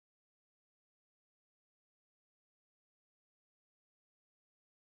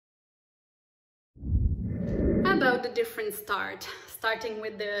about the different start, starting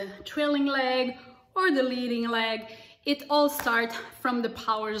with the trailing leg or the leading leg. It all starts from the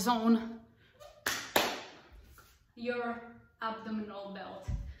power zone, your abdominal belt.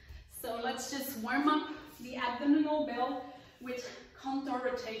 So let's just warm up the abdominal belt with counter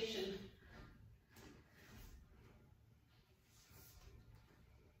rotation.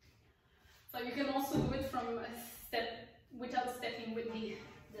 So you can also do it from a step without stepping with the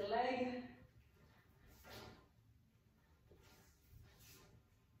leg.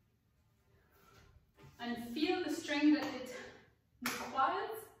 And feel the strength that it requires,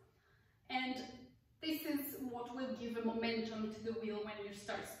 and this is what will give a momentum to the wheel when you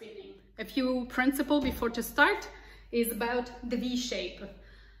start spinning. A few principles before to start is about the V shape.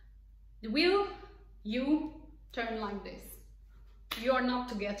 The wheel, you turn like this. You are not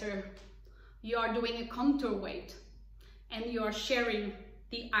together. You are doing a contour weight, and you are sharing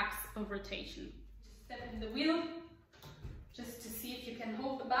the axe of rotation. Just step in the wheel, just to see if you can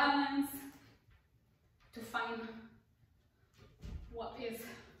hold the balance, to find what is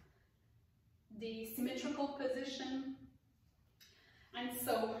the symmetrical position. And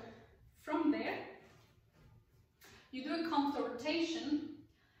so from there you do a counter rotation,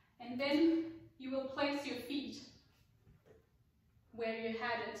 and then you will place your feet where you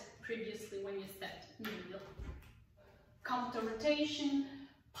had it previously when you stepped in the wheel. Counter rotation,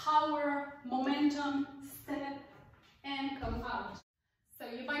 power, momentum, step and come out. So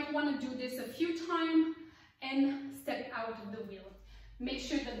you might want to do this a few times and step out of the wheel. Make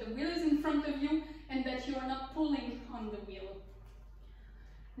sure that the wheel is in front of you and that you are not pulling on the wheel.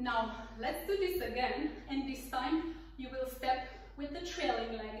 Now let's do this again, and this time you will step with the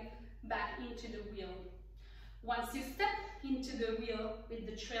trailing leg back into the wheel. Once you step into the wheel with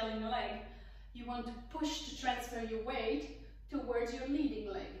the trailing leg, you want to push to transfer your weight towards your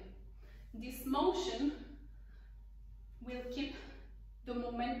leading leg. This motion will keep the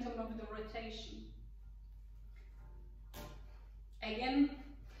momentum of the rotation. Again,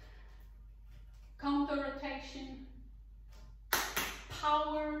 counter rotation,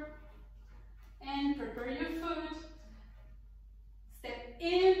 power, and prepare your foot. Step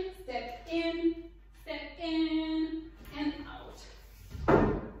in, step in, step in, and out.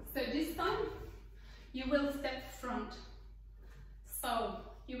 So this time, you will step front. So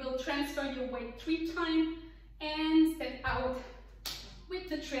you will transfer your weight 3 times and step out with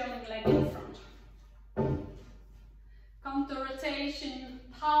the trailing leg in front. Counter rotation,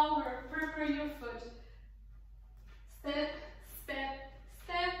 power, prepare your foot. Step, step,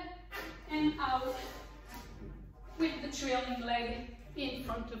 step, and out with the trailing leg in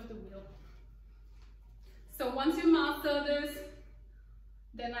front of the wheel. So once you master this,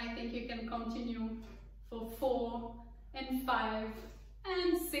 then I think you can continue for 4 and 5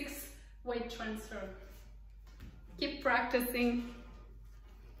 and 6 weight transfer. Keep practicing.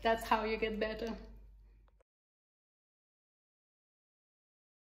 That's how you get better.